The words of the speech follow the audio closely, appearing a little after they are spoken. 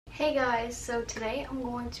Hey guys, so today I'm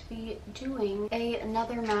going to be doing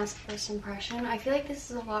another mask first impression. I feel like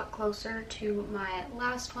this is a lot closer to my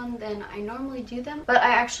last one than I normally do them, but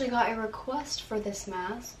I actually got a request for this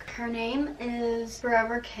mask. Her name is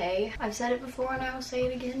Forever K. I've said it before and I will say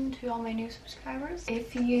it again to all my new subscribers.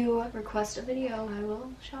 If you request a video, I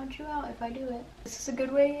will shout you out if I do it. This is a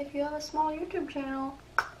good way if you have a small YouTube channel.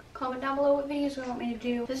 Comment down below what videos you want me to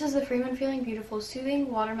do. This is the Freeman Feeling Beautiful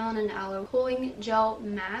Soothing Watermelon and Aloe Cooling Gel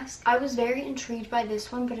Mask. I was very intrigued by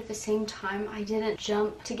this one, but at the same time, I didn't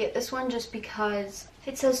jump to get this one just because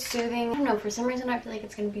it says soothing. I don't know, for some reason I feel like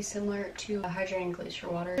it's going to be similar to Hydrating Glacier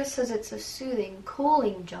water. This says it's a soothing,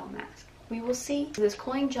 cooling gel mask. We will see. This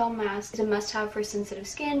cooling gel mask is a must-have for sensitive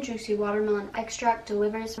skin. Juicy watermelon extract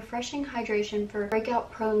delivers refreshing hydration for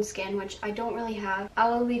breakout-prone skin, which I don't really have.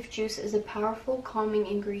 Aloe leaf juice is a powerful calming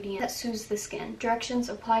ingredient that soothes the skin. Directions: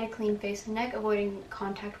 apply to clean face and neck, avoiding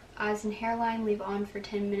contact with eyes and hairline. Leave on for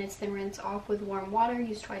 10 minutes, then rinse off with warm water.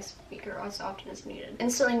 Use twice a week or as often as needed.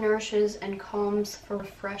 Instantly nourishes and calms for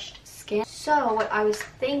refreshed skin. So what I was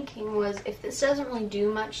thinking was, if this doesn't really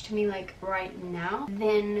do much to me like right now,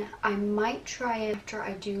 then I might try it after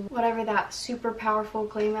I do whatever that super powerful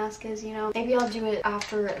clay mask is, you know. Maybe I'll do it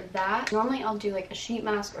after that. Normally I'll do like a sheet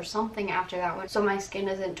mask or something after that one so my skin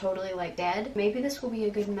isn't totally like dead. Maybe this will be a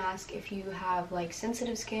good mask if you have like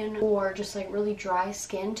sensitive skin or just like really dry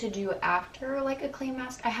skin to do after like a clay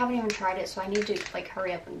mask. I haven't even tried it, so I need to like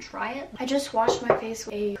hurry up and try it. I just washed my face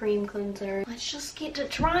with a cream cleanser. Let's just get to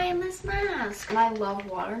trying this mask. And I love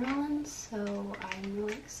watermelons, so I'm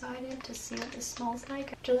really excited to see what this smells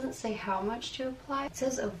like. It doesn't say how much to apply. It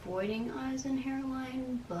says avoiding eyes and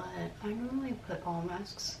hairline, but I normally put all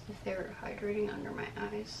masks if they're hydrating under my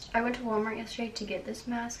eyes. I went to Walmart yesterday to get this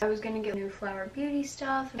mask. I was gonna get new Flower Beauty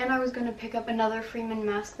stuff, and I was gonna pick up another Freeman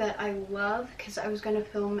mask that I love because I was gonna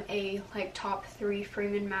film a like top 3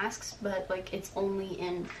 Freeman masks, but like it's only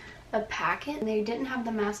in a packet and they didn't have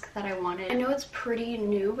the mask that I wanted. I know it's pretty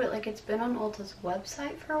new, but like it's been on Ulta's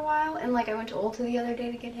website for a while, and like I went to Ulta the other day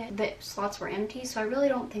to get it. The slots were empty, so I really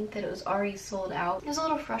don't think that it was already sold out. It was a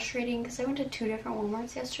little frustrating because I went to 2 different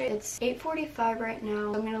Walmarts yesterday. It's 8:45 right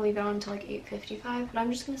now. I'm gonna leave it on until like 8:55, but I'm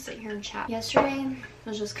just gonna sit here and chat. Yesterday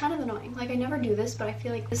was just kind of annoying. Like I never do this, but I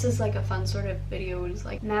feel like this is like a fun sort of video. It's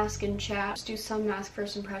like mask and chat. Just do some mask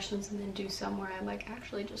first impressions and then do some where I like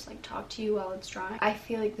actually just like talk to you while it's drying. I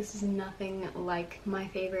feel like this is nothing like my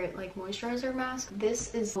favorite like moisturizer mask.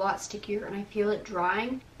 This is a lot stickier and I feel it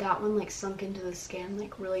drying. That one like sunk into the skin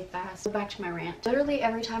like really fast. Go back to my rant. Literally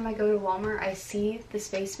every time I go to Walmart I see this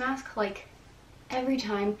face mask like every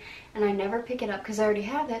time, and I never pick it up because I already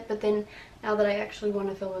have it, but then now that I actually want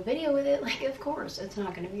to film a video with it, like of course it's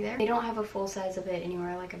not going to be there. They don't have a full size of it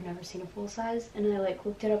anywhere. Like I've never seen a full size, and I like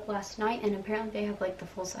looked it up last night and apparently they have like the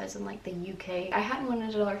full size in like the UK. I hadn't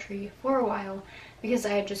went to Dollar Tree for a while because I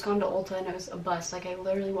had just gone to Ulta and it was a bust. Like I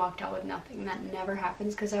literally walked out with nothing. That never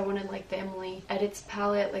happens because I wanted like the Emily Edits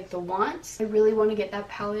palette, like the Wants. I really want to get that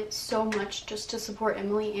palette so much just to support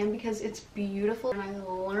Emily and because it's beautiful and I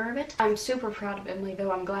love it. I'm super proud of Emily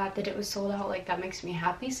though. I'm glad that it was sold out. Like that makes me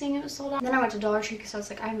happy seeing it was sold out. Then I went to Dollar Tree because I was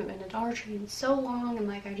like, I haven't been to Dollar Tree in so long and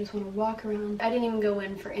like I just want to walk around. I didn't even go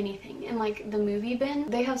in for anything. And like the movie bin,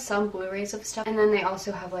 they have some Blu-rays of stuff and then they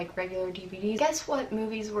also have like regular DVDs. Guess what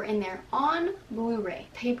movies were in there on Blu-ray?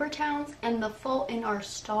 Paper Towns and The Fault in Our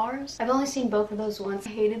Stars. I've only seen both of those once.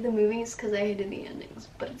 I hated the movies because I hated the endings,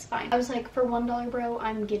 but it's fine. I was like, for $1 bro,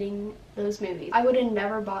 I'm getting those movies. I would have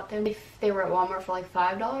never bought them if they were at Walmart for like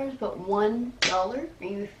 $5, but $1? Are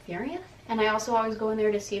you serious? And I also always go in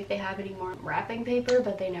there to see if they have any more wrapping paper,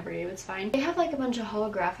 but they never do. It's fine. They have like a bunch of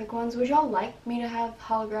holographic ones. Would y'all like me to have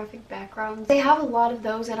holographic backgrounds? They have a lot of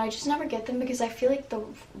those and I just never get them because I feel like the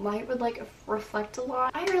light would like reflect a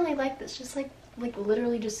lot. I really like this, just like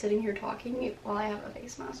literally just sitting here talking while I have a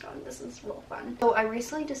face mask on. This is real fun. So I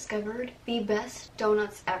recently discovered the best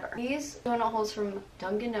donuts ever. These donut holes from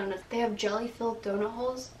Dunkin' Donuts. They have jelly filled donut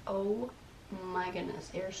holes. Oh my goodness,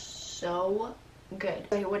 they're so good.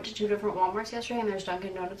 I went to 2 different Walmarts yesterday and there's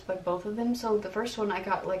Dunkin' Donuts by both of them. So the first one I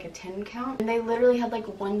got like a 10 count and they literally had like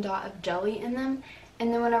 1 dot of jelly in them.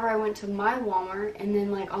 And then whenever I went to my Walmart and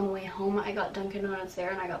then like on the way home I got Dunkin' Donuts there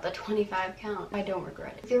and I got the 25 count. I don't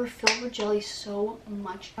regret it. They were filled with jelly so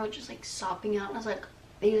much. I was just like sopping out and I was like,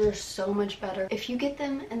 these are so much better. If you get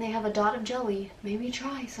them and they have a dot of jelly, maybe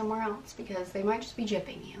try somewhere else because they might just be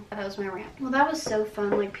jipping you. That was my rant. Well, that was so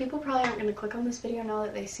fun. Like people probably aren't going to click on this video now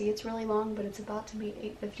that they see it's really long, but it's about to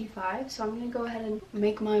be 8:55. So I'm going to go ahead and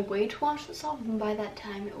make my way to wash this off, and by that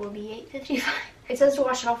time it will be 8:55. It says to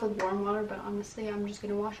wash it off with warm water, but honestly I'm just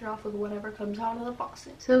going to wash it off with whatever comes out of the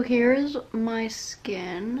faucet. So here's my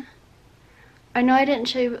skin. I know I didn't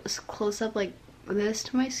show you a close up like this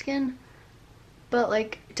to my skin, but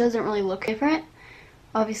like it doesn't really look different.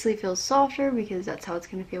 Obviously it feels softer because that's how it's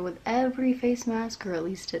going to feel with every face mask, or at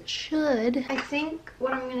least it should. I think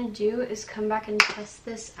what I'm going to do is come back and test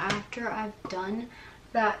this after I've done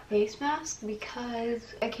that face mask, because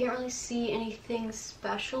I can't really see anything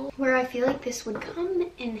special. Where I feel like this would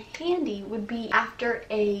come in handy would be after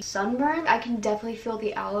a sunburn. I can definitely feel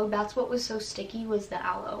the aloe. That's what was so sticky, was the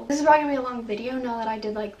aloe. This is probably gonna be a long video now that I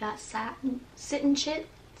did like that satin chat.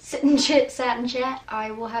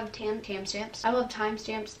 I will have timestamps. I will have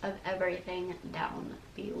timestamps of everything down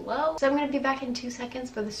below. So I'm gonna be back in 2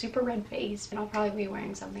 seconds for the super red face, and I'll probably be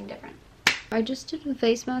wearing something different. I just did a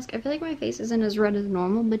face mask. I feel like my face isn't as red as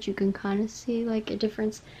normal, but you can kind of see like a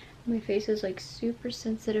difference. My face is like super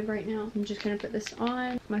sensitive right now. I'm just gonna put this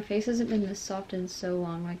on. My face hasn't been this soft in so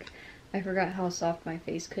long. Like, I forgot how soft my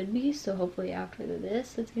face could be, so hopefully after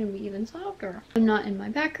this it's gonna be even softer. I'm not in my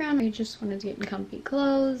background. I just wanted to get in comfy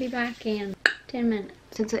clothes. Be back in 10 minutes.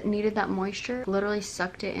 Since it needed that moisture, literally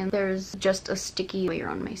sucked it in. There's just a sticky layer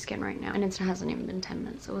on my skin right now, and it hasn't even been 10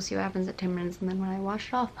 minutes. So we'll see what happens at 10 minutes, and then when I wash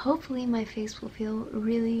it off, hopefully my face will feel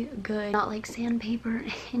really good. Not like sandpaper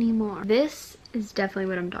anymore. This is definitely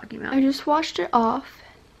what I'm talking about. I just washed it off.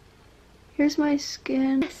 Here's my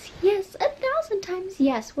skin. Yes, 1,000 times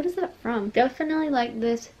yes. What is that from? Definitely like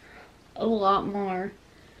this a lot more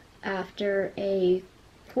after a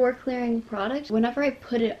pore clearing product. Whenever I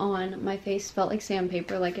put it on, my face felt like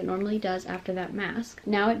sandpaper, like it normally does after that mask.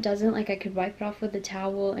 Now it doesn't. Like, I could wipe it off with a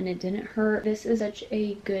towel and it didn't hurt. This is such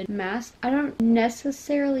a good mask. I don't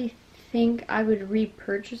necessarily think I would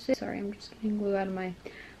repurchase it. Sorry, I'm just getting glue out of my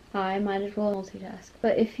I might as well multitask.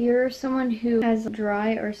 But if you're someone who has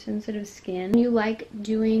dry or sensitive skin, you like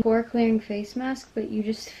doing pore clearing face masks, but you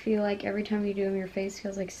just feel like every time you do them your face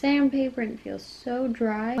feels like sandpaper and it feels so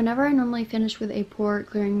dry. Whenever I normally finish with a pore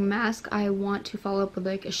clearing mask, I want to follow up with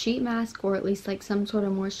like a sheet mask, or at least like some sort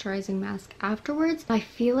of moisturizing mask afterwards. I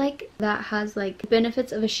feel like that has like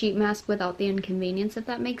benefits of a sheet mask without the inconvenience, if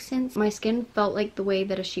that makes sense. My skin felt like the way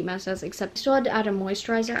that a sheet mask does, except I still had to add a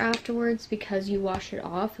moisturizer afterwards because you wash it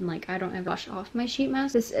off. And like, I don't ever wash off my sheet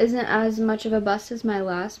mask. This isn't as much of a bust as my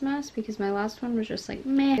last mask because my last one was just like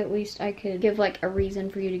meh. At least I could give like a reason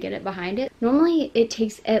for you to get it behind it. Normally it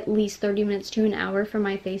takes at least 30 minutes to an hour for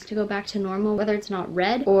my face to go back to normal, whether it's not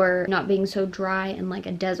red or not being so dry and like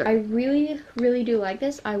a desert. I really do like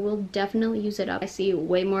this. I will definitely use it up. I see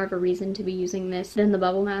way more of a reason to be using this than the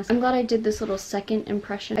bubble mask. I'm glad I did this little second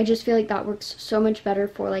impression. I just feel like that works so much better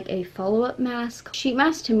for like a follow-up mask. Sheet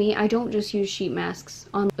mask, to me, I don't just use sheet masks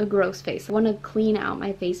on a gross face. I want to clean out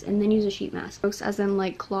my face and then use a sheet mask. Gross as in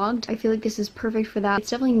like clogged. I feel like this is perfect for that. It's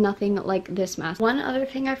definitely nothing like this mask. One other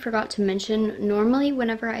thing I forgot to mention, normally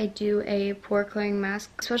whenever I do a pore clearing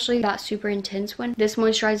mask, especially that super intense one, this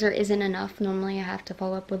moisturizer isn't enough. Normally I have to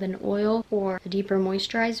follow up with an oil or a deeper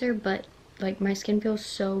moisturizer, but like my skin feels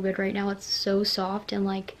so good right now. It's so soft and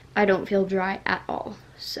like I don't feel dry at all.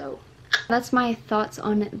 So that's my thoughts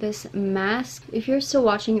on this mask. If you're still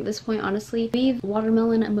watching at this point, honestly, leave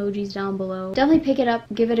watermelon emojis down below. Definitely pick it up,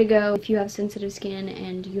 give it a go if you have sensitive skin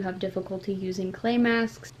and you have difficulty using clay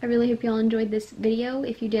masks. I really hope y'all enjoyed this video.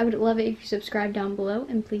 If you did, I would love it if you subscribe down below,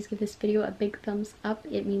 and please give this video a big thumbs up.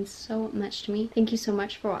 It means so much to me. Thank you so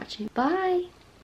much for watching. Bye!